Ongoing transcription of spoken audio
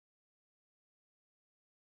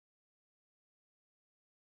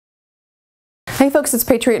Hey folks, it's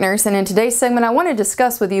Patriot Nurse, and in today's segment I want to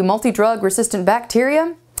discuss with you multi-drug resistant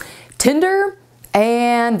bacteria, Tinder,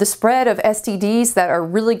 and the spread of STDs that are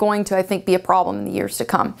really going to, I think, be a problem in the years to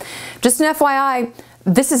come. Just an FYI,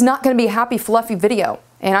 this is not going to be a happy, fluffy video,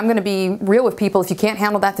 and I'm going to be real with people. If you can't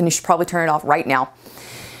handle that, then you should probably turn it off right now.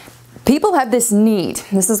 People have this need,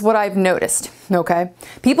 this is what I've noticed, okay?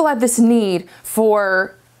 People have this need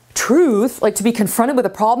for truth, like to be confronted with a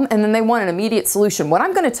problem, and then they want an immediate solution. What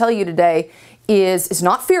I'm going to tell you today is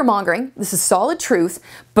not fear-mongering. This is solid truth,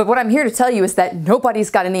 but what I'm here to tell you is that nobody's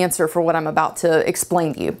got an answer for what I'm about to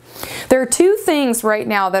explain to you. There are two things right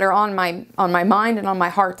now that are on my mind and on my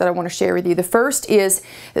heart that I want to share with you. The first is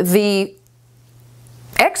the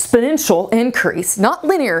exponential increase, not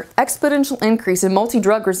linear, exponential increase in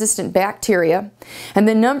multi-drug resistant bacteria. And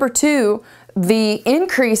then number two, the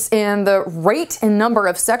increase in the rate and number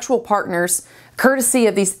of sexual partners courtesy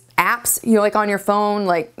of these apps, you know, like on your phone,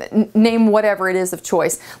 like name whatever it is of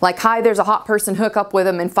choice. Like, hi, there's a hot person, hook up with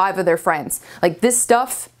them and 5 of their friends. Like this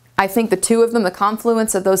stuff, I think the two of them, the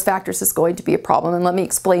confluence of those factors is going to be a problem. And let me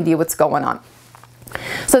explain to you what's going on.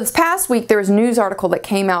 So this past week, there was a news article that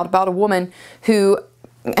came out about a woman who,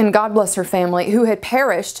 and God bless her family, who had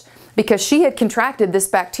perished because she had contracted this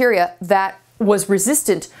bacteria that was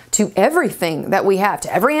resistant to everything that we have,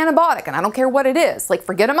 to every antibiotic, and I don't care what it is. Like,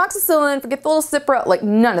 forget amoxicillin, forget the little Cipra, like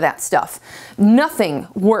none of that stuff. Nothing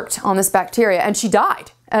worked on this bacteria, and she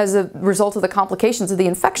died as a result of the complications of the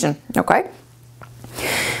infection, okay?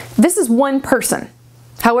 This is one person.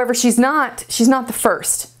 However, she's not the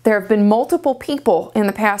first. There have been multiple people in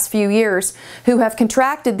the past few years who have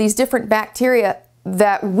contracted these different bacteria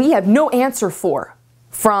that we have no answer for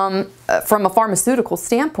from a pharmaceutical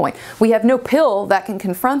standpoint. We have no pill that can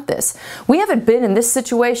confront this. We haven't been in this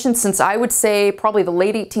situation since, I would say, probably the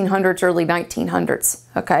late 1800s, early 1900s,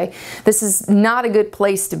 okay? This is not a good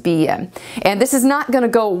place to be in. And this is not going to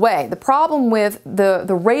go away. The problem with the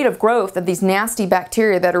rate of growth of these nasty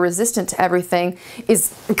bacteria that are resistant to everything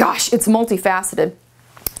is, gosh, it's multifaceted.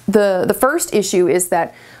 The first issue is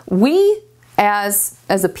that we, as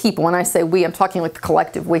a people, when I say we, I'm talking like the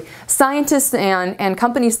collective we, scientists and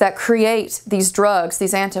companies that create these drugs,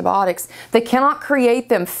 these antibiotics, they cannot create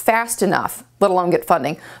them fast enough, let alone get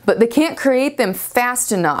funding, but they can't create them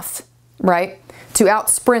fast enough, right, to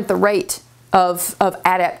outsprint the rate of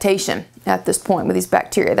adaptation at this point with these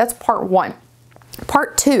bacteria. That's part one.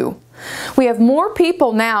 Part two, we have more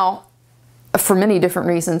people now, for many different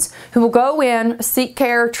reasons, who will go in, seek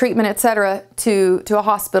care, treatment, etc. to a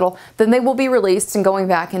hospital, then they will be released and going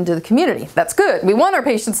back into the community. That's good. We want our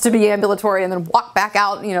patients to be ambulatory and then walk back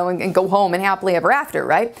out, you know, and go home and happily ever after,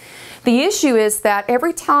 right? The issue is that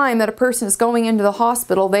every time that a person is going into the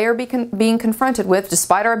hospital, they are being confronted with,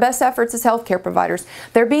 despite our best efforts as healthcare providers,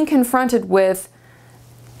 they're being confronted with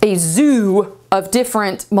a zoo of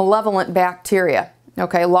different malevolent bacteria.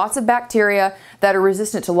 Okay, lots of bacteria that are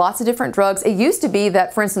resistant to lots of different drugs. It used to be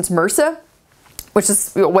that, for instance, MRSA, which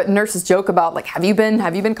is what nurses joke about, like, have you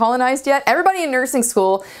been colonized yet? Everybody in nursing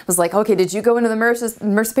school was like, okay, did you go into the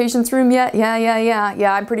MRSA patient's room yet?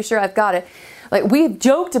 Yeah, I'm pretty sure I've got it. Like, we've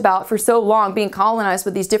joked about for so long being colonized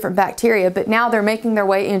with these different bacteria, but now they're making their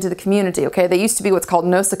way into the community, okay? They used to be what's called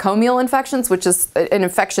nosocomial infections, which is an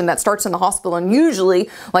infection that starts in the hospital and usually,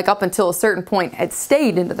 like up until a certain point, it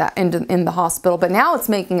stayed in the hospital, but now it's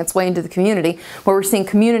making its way into the community where we're seeing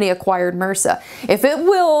community-acquired MRSA. If it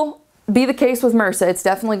will be the case with MRSA, it's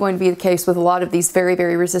definitely going to be the case with a lot of these very,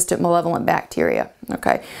 very resistant malevolent bacteria,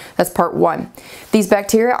 okay? That's part one. These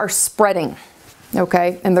bacteria are spreading.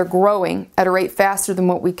 Okay, and they're growing at a rate faster than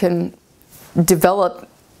what we can develop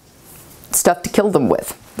stuff to kill them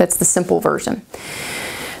with. That's the simple version.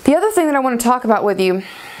 The other thing that I want to talk about with you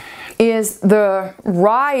is the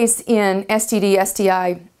rise in STD,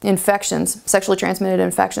 STI infections, sexually transmitted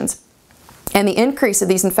infections, and the increase of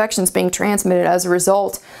these infections being transmitted as a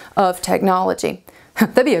result of technology.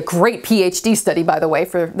 That'd be a great PhD study, by the way,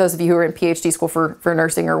 for those of you who are in PhD school for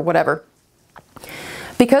nursing or whatever.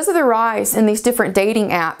 Because of the rise in these different dating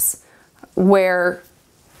apps where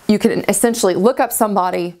you can essentially look up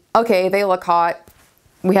somebody, okay, they look hot,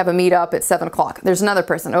 we have a meetup at 7 o'clock. There's another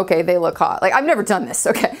person, okay, they look hot. Like, I've never done this,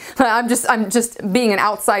 okay? I'm just being an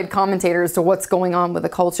outside commentator as to what's going on with the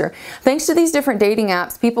culture. Thanks to these different dating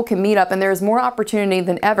apps, people can meet up and there's more opportunity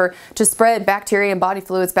than ever to spread bacteria and body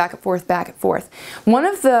fluids back and forth, back and forth. One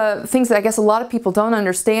of the things that I guess a lot of people don't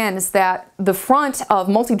understand is that the front of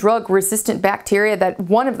multi-drug resistant bacteria, that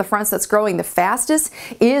one of the fronts that's growing the fastest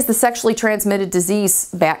is the sexually transmitted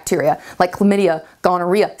disease bacteria, like chlamydia,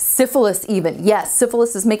 gonorrhea, syphilis even. Yes,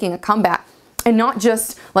 syphilis is making a comeback. And not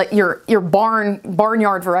just like your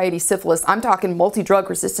barnyard variety syphilis. I'm talking multi-drug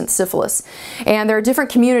resistant syphilis. And there are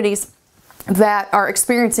different communities that are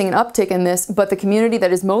experiencing an uptick in this, but the community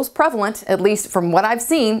that is most prevalent, at least from what I've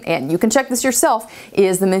seen, and you can check this yourself,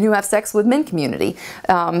 is the men who have sex with men community.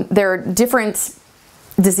 There are different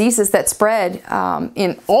diseases that spread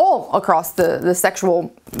in all across the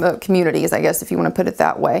sexual communities, I guess, if you want to put it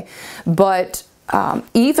that way. But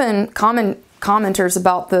even commenters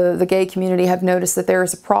about the gay community have noticed that there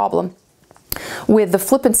is a problem with the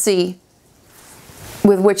flippancy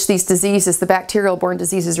with which these diseases, the bacterial-borne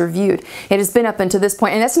diseases, are viewed. It has been up until this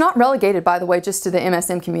point, and it's not relegated, by the way, just to the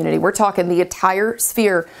MSM community. We're talking the entire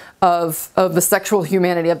sphere of the sexual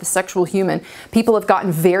humanity, of the sexual human. People have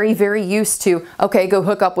gotten very, very used to, okay, go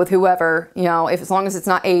hook up with whoever, you know, as long as it's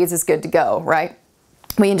not AIDS, it's good to go, right?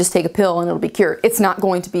 We can just take a pill and it'll be cured. It's not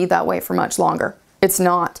going to be that way for much longer. It's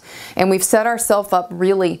not. And we've set ourselves up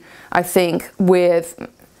really, I think, with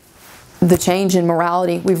the change in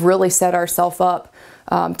morality. We've really set ourselves up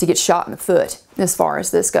to get shot in the foot as far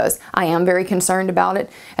as this goes. I am very concerned about it.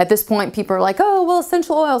 At this point, people are like, oh, well,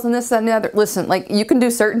 essential oils and this, that, and the other. Listen, like, you can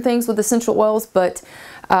do certain things with essential oils, but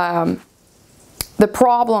the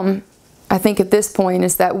problem, I think, at this point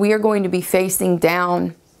is that we are going to be facing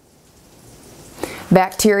down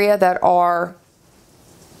bacteria that are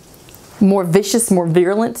more vicious, more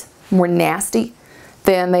virulent, more nasty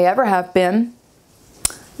than they ever have been,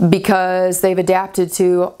 because they've adapted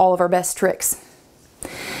to all of our best tricks.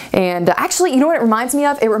 And actually, you know what it reminds me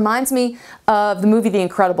of? It reminds me of the movie The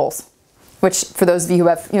Incredibles, which, for those of you who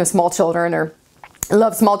have, you know, small children or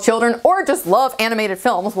love small children or just love animated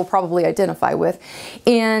films, will probably identify with.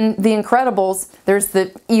 In The Incredibles, there's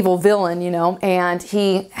the evil villain, you know, and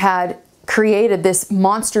he had created this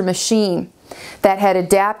monster machine that had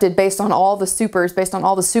adapted based on all the supers, based on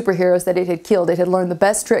all the superheroes that it had killed. It had learned the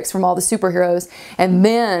best tricks from all the superheroes, and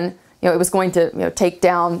then, you know, it was going to, you know, take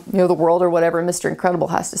down, you know, the world or whatever, and Mr. Incredible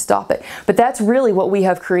has to stop it. But that's really what we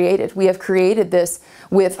have created. We have created this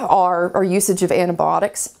with our usage of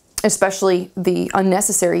antibiotics, especially the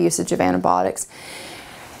unnecessary usage of antibiotics.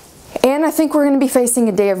 And I think we're going to be facing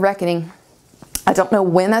a day of reckoning. I don't know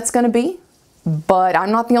when that's going to be, but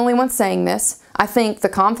I'm not the only one saying this. I think the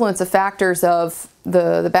confluence of factors of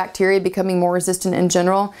the bacteria becoming more resistant in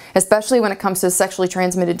general, especially when it comes to sexually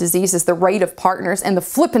transmitted diseases, the rate of partners and the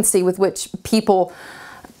flippancy with which people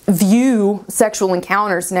view sexual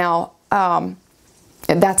encounters now,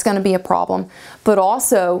 that's going to be a problem. But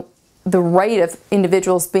also the rate of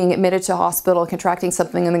individuals being admitted to hospital, contracting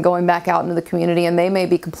something, and then going back out into the community, and they may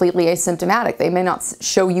be completely asymptomatic. They may not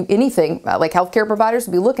show you anything. Like, healthcare providers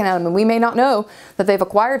will be looking at them, and we may not know that they've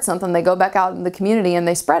acquired something. They go back out in the community and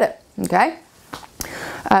they spread it, okay?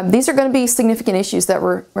 These are going to be significant issues that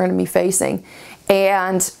we're going to be facing,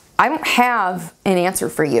 and I don't have an answer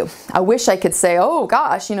for you. I wish I could say, oh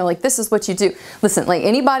gosh, you know, like, this is what you do. Listen, like,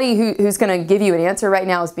 anybody who's going to give you an answer right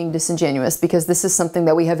now is being disingenuous, because this is something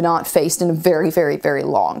that we have not faced in a very, very, very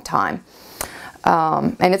long time.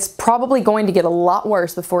 And it's probably going to get a lot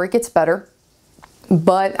worse before it gets better.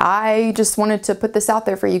 But I just wanted to put this out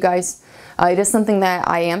there for you guys. It is something that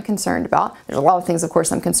I am concerned about. There's a lot of things, of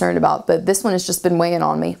course, I'm concerned about, but this one has just been weighing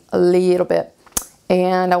on me a little bit.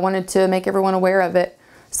 And I wanted to make everyone aware of it.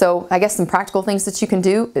 So I guess some practical things that you can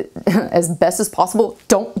do as best as possible.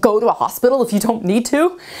 Don't go to a hospital if you don't need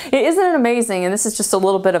to. Isn't it amazing? And this is just a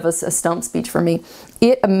little bit of a stump speech for me.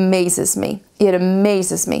 It amazes me. It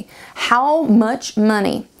amazes me how much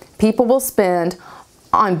money people will spend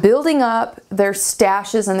on building up their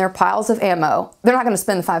stashes and their piles of ammo. They're not going to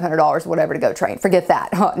spend the $500 or whatever to go train. Forget that.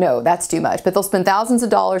 Oh, no, that's too much. But they'll spend thousands of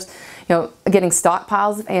dollars, you know, getting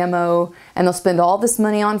stockpiles of ammo, and they'll spend all this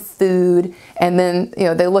money on food, and then, you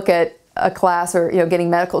know, they look at a class or, you know, getting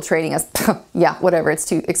medical training as, yeah, whatever, it's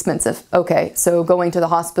too expensive. Okay, so going to the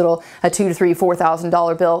hospital, a $2,000 to $3,000,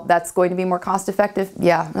 $4,000 bill, that's going to be more cost effective?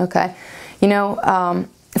 Yeah, okay. You know,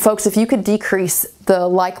 folks, if you could decrease the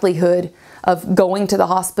likelihood of going to the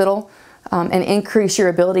hospital and increase your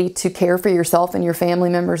ability to care for yourself and your family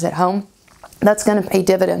members at home, that's going to pay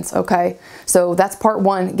dividends, okay? So that's part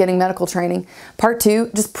one, getting medical training. Part two,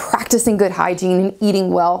 just practicing good hygiene and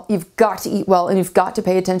eating well. You've got to eat well, and you've got to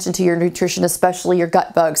pay attention to your nutrition, especially your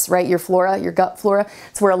gut bugs, right? Your flora, your gut flora.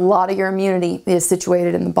 It's where a lot of your immunity is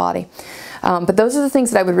situated in the body. But those are the things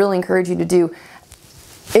that I would really encourage you to do.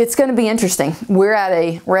 It's going to be interesting. We're at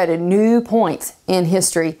a new point in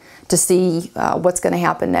history to see what's going to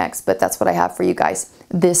happen next. But that's what I have for you guys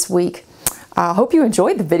this week. I hope you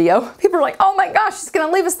enjoyed the video. People are like, oh my gosh, she's going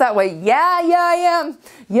to leave us that way. Yeah, I am.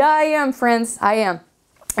 Yeah, I am, friends. I am.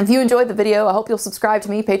 If you enjoyed the video, I hope you'll subscribe to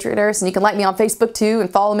me, Patriot Nurse, and you can like me on Facebook too and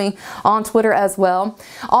follow me on Twitter as well.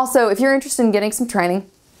 Also, if you're interested in getting some training,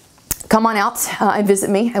 come on out and visit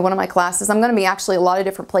me at one of my classes. I'm going to be actually a lot of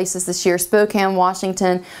different places this year: Spokane,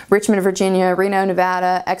 Washington, Richmond, Virginia, Reno,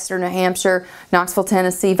 Nevada, Exeter, New Hampshire, Knoxville,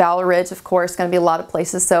 Tennessee, Valor Ridge, of course. Going to be a lot of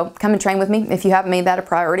places. So come and train with me. If you haven't made that a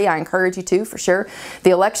priority, I encourage you to, for sure.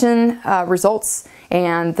 The election results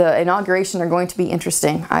and the inauguration are going to be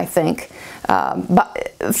interesting, I think.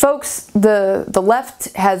 But folks, the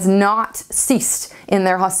left has not ceased in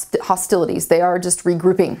their hostilities. They are just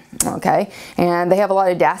regrouping, okay? And they have a lot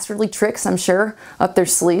of dastardly tricks, I'm sure, up their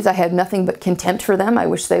sleeves. I have nothing but contempt for them. I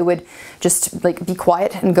wish they would just be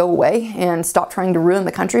quiet and go away and stop trying to ruin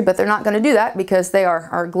the country, but they're not going to do that because they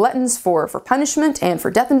are gluttons for punishment and for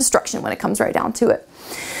death and destruction when it comes right down to it.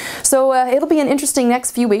 So it'll be an interesting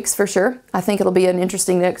next few weeks for sure. I think it'll be an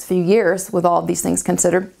interesting next few years with all of these things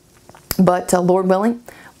considered. But Lord willing,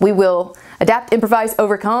 we will adapt, improvise,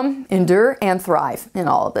 overcome, endure, and thrive in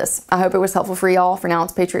all of this. I hope it was helpful for y'all. For now,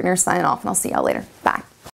 it's Patriot Nurse signing off, and I'll see y'all later. Bye.